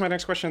 Yeah, that was my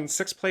next question.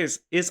 6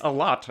 plays is a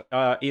lot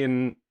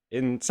in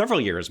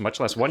several years, much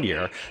less 1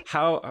 year.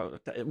 How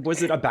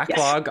was it a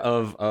backlog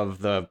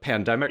of the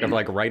pandemic, of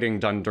like writing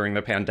done during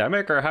the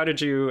pandemic, or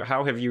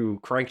how have you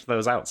cranked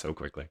those out so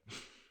quickly?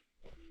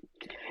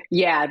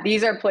 Yeah,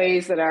 these are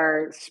plays that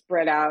are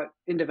spread out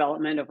in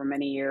development over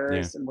many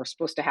years, and were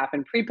supposed to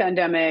happen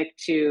pre-pandemic,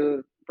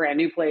 to brand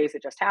new plays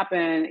that just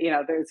happened.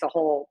 There's a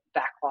whole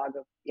backlog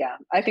of,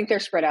 I think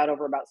they're spread out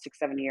over about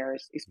 6-7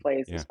 years, these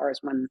plays, as far as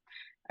when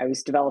I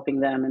was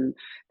developing them and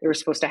they were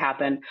supposed to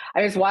happen.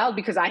 I was wild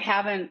because I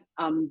haven't,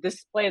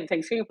 this play, the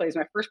Thanksgiving play, is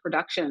my first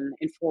production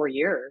in 4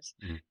 years,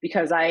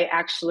 because I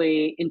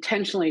actually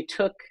intentionally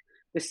took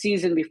the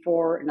season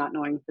before, not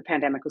knowing the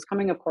pandemic was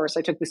coming, of course,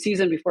 I took the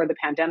season before the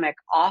pandemic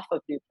off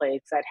of new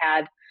plays. I'd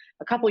had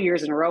a couple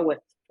years in a row with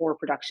 4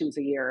 productions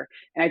a year.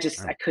 And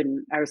I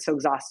couldn't, I was so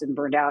exhausted and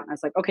burned out. And I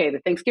was like, okay, the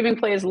Thanksgiving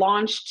play is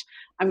launched.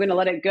 I'm going to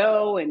let it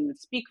go and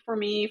speak for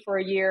me for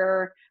a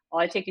year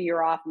while I take a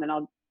year off.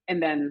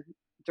 And then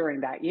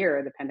during that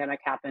year, the pandemic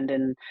happened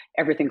and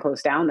everything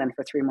closed down then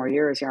for 3 more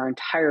years. Our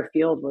entire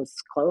field was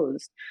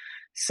closed.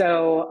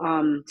 So,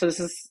 so this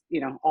is,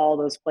 all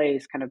those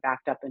plays kind of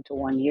backed up into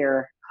 1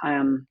 year.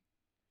 And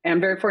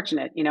I'm very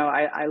fortunate.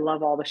 I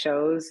love all the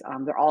shows.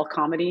 They're all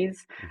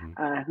comedies.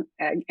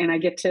 And I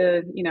get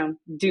to,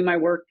 do my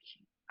work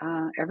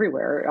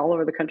everywhere, all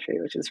over the country,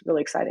 which is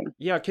really exciting.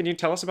 Yeah. Can you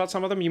tell us about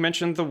some of them? You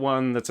mentioned the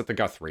one that's at the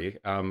Guthrie,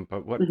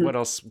 but what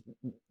else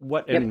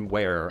What and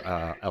where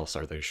else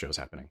are those shows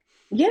happening?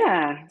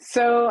 Yeah,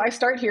 so I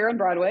start here on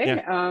Broadway,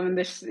 Yeah.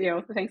 this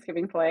the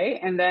Thanksgiving play,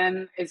 and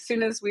then as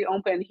soon as we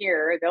open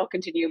here, they'll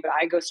continue. But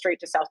I go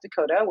straight to South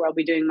Dakota, where I'll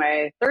be doing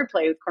my third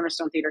play with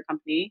Cornerstone Theater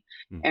Company,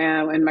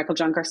 and Michael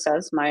John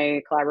Garces,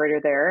 my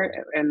collaborator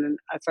there, and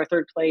it's our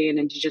third play in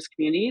Indigenous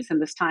communities,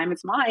 and this time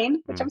it's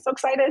mine, which I'm so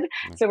excited.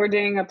 So we're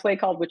doing a play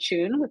called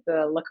Wachun with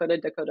the Lakota,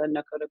 Dakota,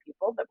 Nakota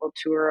people that will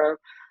tour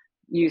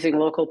using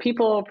local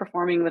people,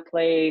 performing the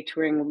play,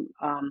 touring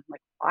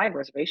like 5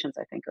 reservations,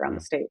 I think, around the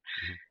state.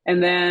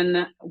 And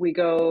then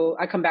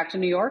I come back to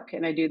New York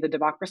and I do the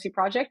Democracy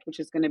Project,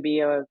 which is going to be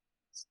a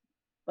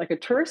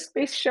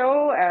tourist-based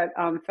show at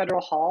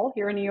Federal Hall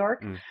here in New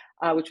York,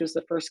 which was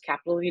the first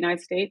capital of the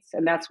United States.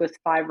 And that's with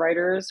 5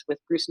 writers, with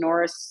Bruce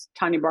Norris,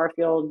 Tanya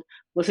Barfield,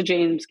 Melissa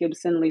James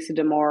Gibson, Lisa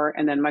D'Amour,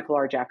 and then Michael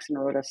R. Jackson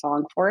wrote a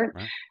song for it.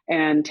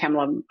 And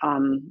Tamla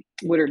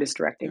Woodard is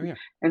directing.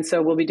 And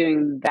so we'll be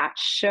doing that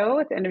show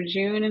at the end of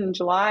June and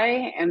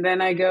July. And then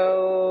I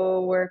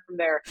go from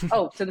there? To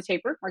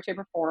the Mark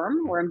Taper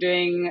Forum, where I'm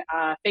doing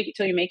Fake It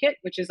Till You Make It,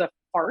 which is a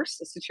farce,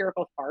 a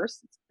satirical farce.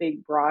 It's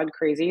big, broad,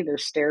 crazy.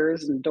 There's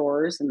stairs and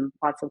doors and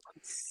lots of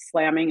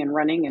slamming and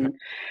running and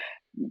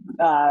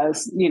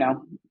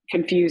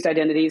confused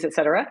identities,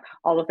 etc.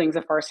 All the things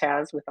a farce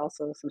has, with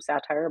also some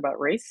satire about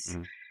race.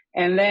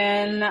 And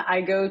then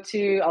I go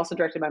to, also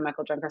directed by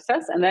Michael John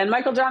Garces, and then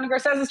Michael John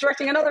Garces is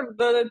directing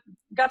the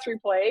Guthrie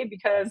play,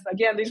 because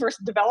again, these were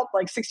developed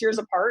like 6 years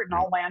apart and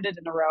all landed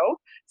in a row.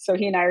 So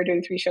he and I are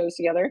doing 3 shows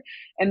together.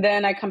 And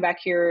then I come back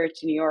here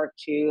to New York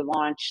to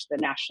launch the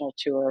national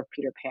tour of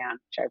Peter Pan,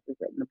 which I've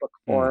written the book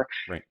for.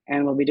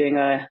 And we'll be doing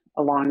a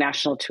long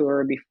national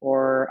tour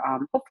before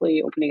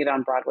hopefully opening it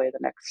on Broadway the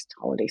next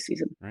holiday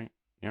season.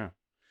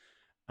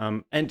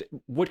 And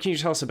what can you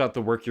tell us about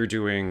the work you're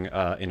doing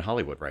in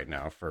Hollywood right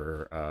now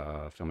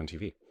for film and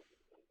TV?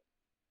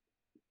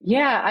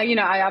 Yeah,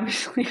 I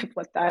obviously have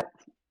let that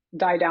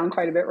die down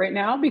quite a bit right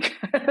now,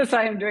 because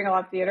I am doing a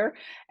lot of theater.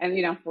 And,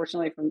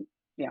 fortunately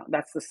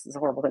this is a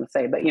horrible thing to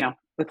say, but,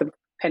 with the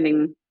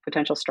pending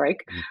potential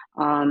strike,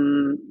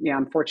 I'm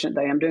fortunate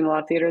that I am doing a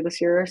lot of theater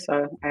this year.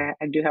 So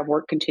I do have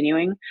work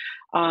continuing.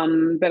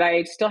 But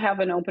I still have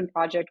an open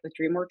project with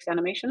DreamWorks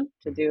Animation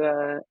to do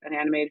an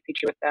animated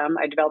feature with them.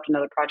 I developed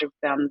another project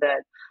with them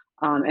that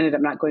ended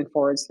up not going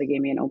forward, so they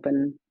gave me an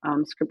open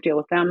script deal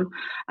with them.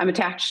 I'm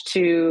attached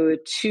to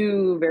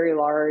 2 very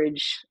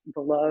large,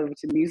 beloved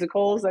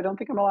musicals, I don't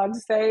think I'm allowed to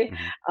say,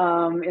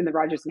 in the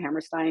Rodgers and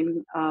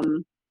Hammerstein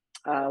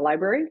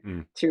library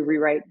to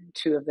rewrite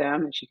 2 of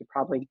them. And she could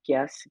probably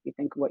guess, if you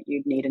think, what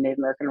you'd need a Native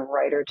American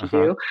writer to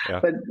do.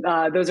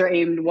 But those are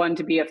aimed, one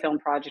to be a film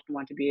project and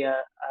one to be a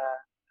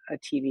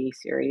TV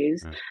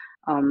series.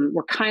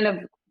 We're kind of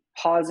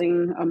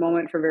pausing a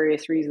moment for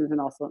various reasons, and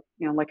also,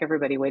 like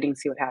everybody, waiting to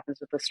see what happens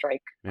with the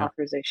strike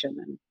authorization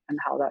and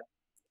how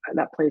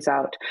that plays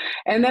out.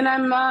 And then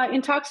I'm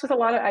in talks with a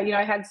lot of,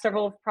 I had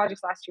several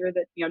projects last year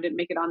that, didn't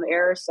make it on the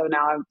air. So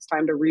now it's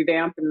time to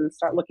revamp and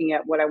start looking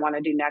at what I want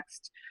to do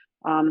next.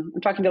 I'm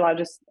talking to a lot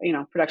of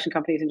production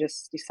companies and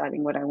just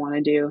deciding what I want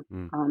to do.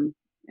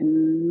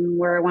 And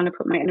where I want to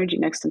put my energy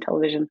next in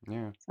television.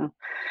 So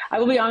I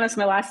will be honest,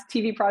 my last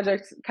TV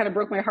project kind of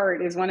broke my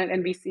heart, is one at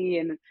NBC,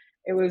 and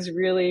it was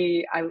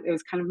really, it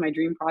was kind of my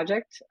dream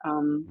project.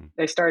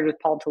 I started with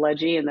Paul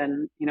Talegghi, and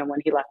then, when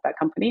he left that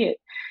company,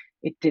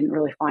 it didn't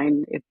really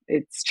find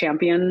its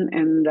champion.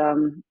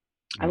 And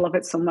I love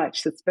it so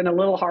much. It's been a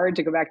little hard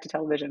to go back to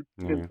television.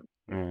 It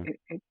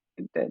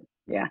did.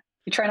 Yeah.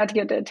 You try not to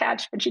get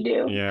attached, but you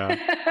do.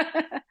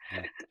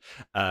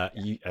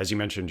 As you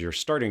mentioned, you're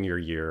starting your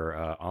year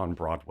on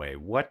Broadway.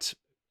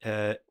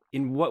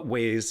 In what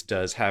ways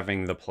does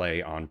having the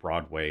play on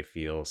Broadway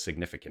feel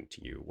significant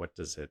to you? What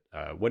does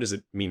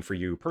it mean for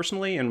you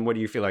personally, and what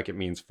do you feel like it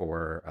means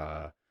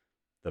for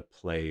the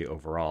play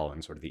overall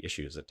and sort of the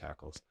issues it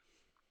tackles?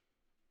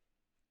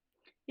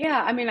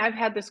 Yeah, I've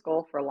had this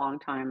goal for a long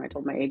time. I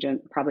told my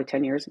agent probably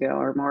 10 years ago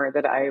or more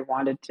that I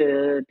wanted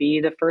to be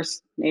the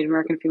first Native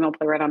American female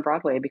playwright on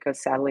Broadway, because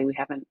sadly we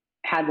haven't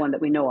had one that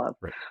we know of.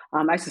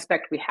 I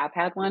suspect we have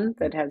had one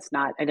that has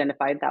not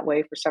identified that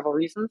way for several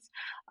reasons,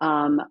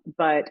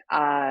 but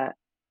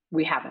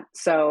we haven't.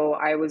 So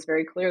I was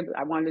very clear that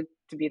I wanted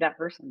to be that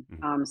person.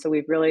 So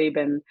we've really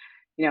been,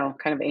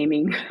 kind of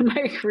aiming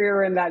my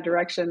career in that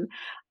direction.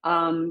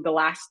 The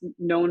last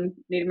known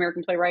Native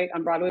American playwright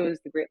on Broadway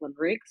was the Great Lynn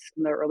Briggs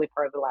in the early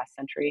part of the last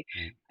century.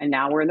 And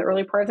now we're in the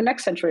early part of the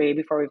next century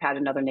before we've had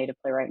another Native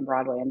playwright in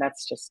Broadway. And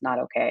that's just not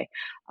okay.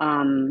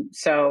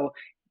 So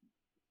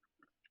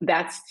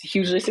that's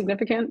hugely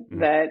significant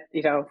that,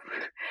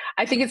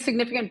 I think it's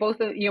significant both,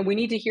 we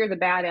need to hear the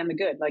bad and the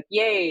good, like,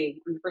 yay,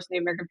 I'm the first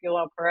Native American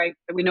female playwright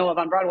that we know of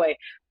on Broadway.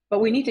 But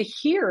we need to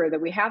hear that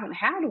we haven't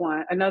had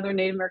another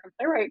Native American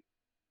playwright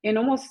in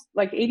almost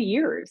like 80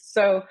 years.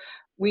 So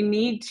we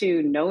need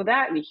to know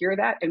that and hear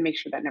that and make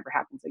sure that never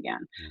happens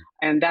again.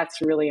 And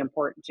that's really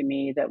important to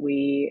me, that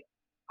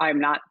I'm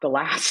not the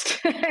last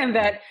and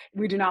that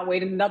we do not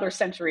wait another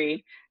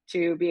century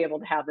to be able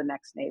to have the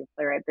next Native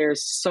playwright.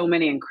 There's so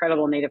many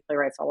incredible Native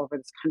playwrights all over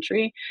this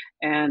country.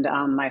 And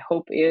my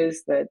hope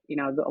is that,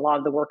 a lot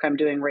of the work I'm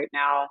doing right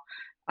now,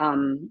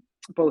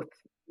 both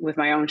with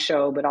my own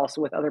show, but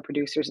also with other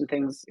producers and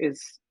things,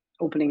 is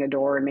opening a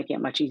door and making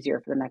it much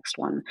easier for the next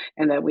one.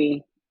 And that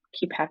we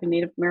keep having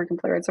Native American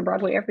playwrights on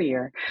Broadway every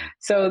year.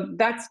 So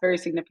that's very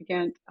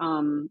significant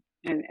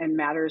and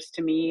matters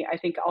to me. I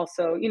think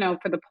also,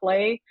 for the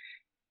play,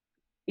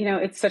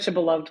 it's such a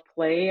beloved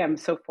play. I'm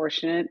so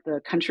fortunate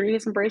the country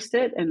has embraced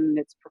it and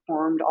it's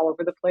performed all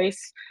over the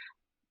place.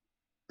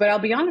 But I'll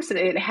be honest,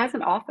 it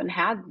hasn't often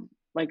had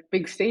like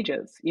big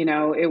stages.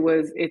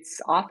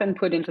 It's often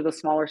put into the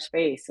smaller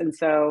space. And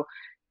so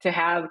to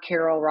have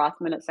Carol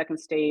Rothman at Second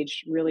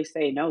Stage really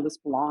say, no, this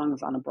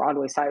belongs on a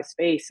Broadway-sized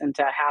space, and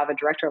to have a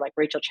director like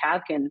Rachel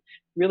Chavkin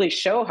really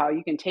show how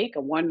you can take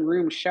a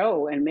one-room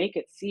show and make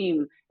it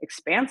seem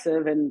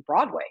expansive and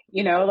Broadway,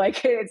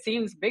 like it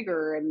seems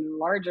bigger and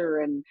larger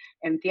and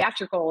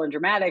theatrical and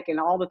dramatic and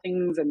all the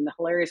things, and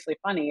hilariously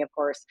funny, of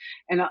course.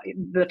 And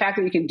the fact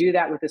that we can do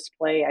that with this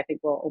play, I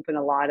think will open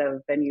a lot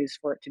of venues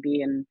for it to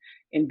be in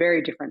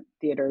very different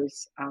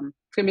theaters.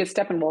 It's going to be at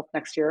Steppenwolf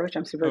next year, which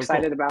I'm super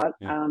excited about.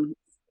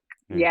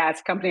 Yeah,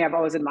 it's a company I've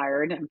always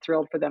admired. I'm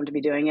thrilled for them to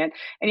be doing it.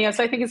 And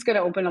so I think it's going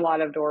to open a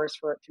lot of doors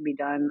for it to be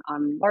done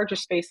on larger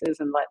spaces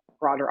and let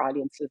broader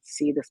audiences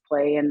see this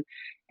play and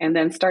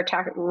then start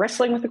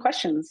wrestling with the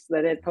questions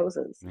that it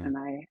poses. Yeah. And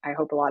I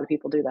hope a lot of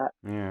people do that.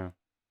 Yeah.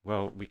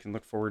 Well, we can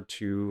look forward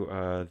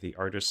to the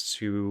artists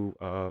who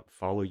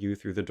follow you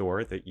through the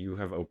door that you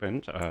have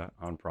opened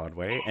on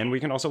Broadway. And we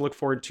can also look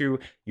forward to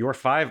your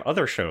 5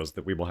 other shows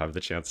that we will have the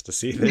chance to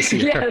see this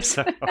year. Yes.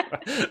 So,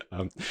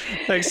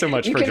 thanks so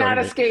much for joining me. You cannot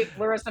escape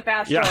Larissa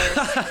Fast Horse.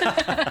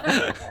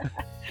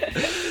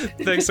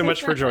 Thanks so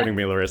much for joining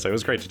me, Larissa. It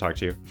was great to talk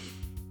to you.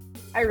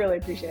 I really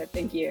appreciate it.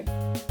 Thank you.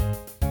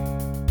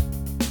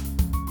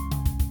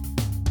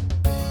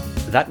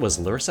 That was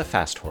Larissa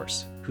Fast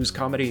Horse, whose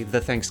comedy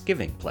The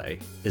Thanksgiving Play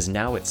is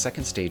now at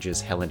Second Stage's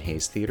Helen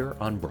Hayes Theater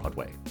on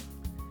Broadway.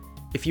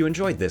 If you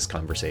enjoyed this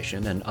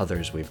conversation and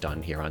others we've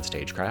done here on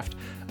Stagecraft,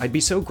 I'd be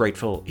so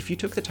grateful if you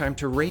took the time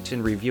to rate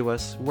and review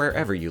us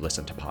wherever you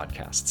listen to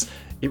podcasts.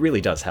 It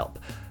really does help.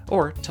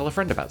 Or tell a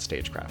friend about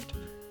Stagecraft.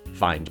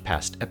 Find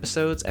past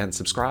episodes and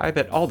subscribe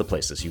at all the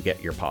places you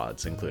get your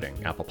pods, including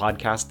Apple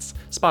Podcasts,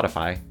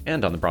 Spotify,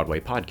 and on the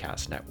Broadway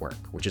Podcast Network,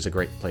 which is a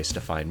great place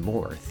to find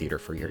more theater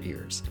for your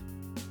ears.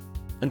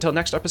 Until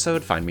next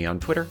episode, find me on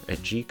Twitter at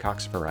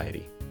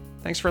gcoxvariety.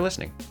 Thanks for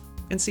listening,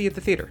 and see you at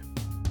the theater.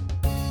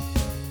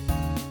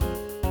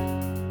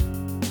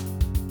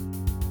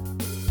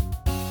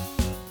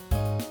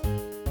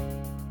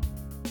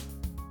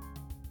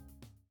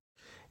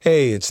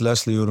 Hey, it's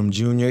Leslie Odom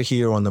Jr.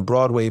 here on the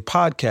Broadway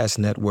Podcast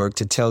Network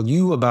to tell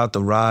you about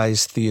the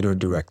Rise Theater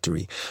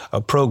Directory,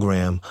 a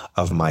program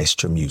of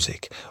Maestro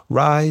Music.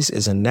 Rise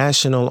is a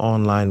national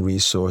online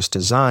resource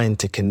designed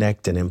to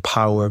connect and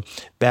empower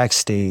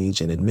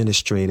backstage and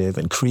administrative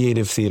and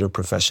creative theater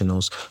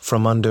professionals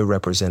from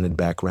underrepresented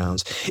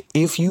backgrounds.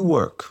 If you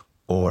work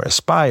or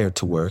aspire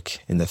to work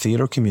in the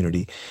theater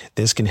community,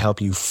 this can help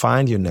you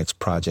find your next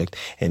project.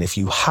 And if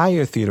you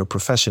hire theater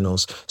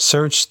professionals,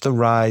 search the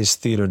Rise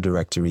Theater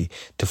Directory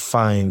to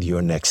find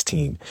your next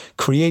team.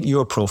 Create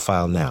your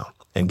profile now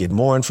and get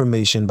more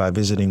information by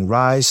visiting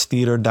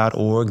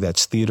risetheater.org.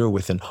 That's theater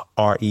with an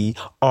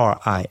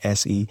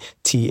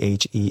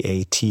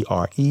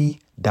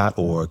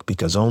RERISETHEATRE.org,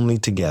 because only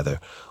together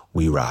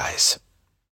we rise.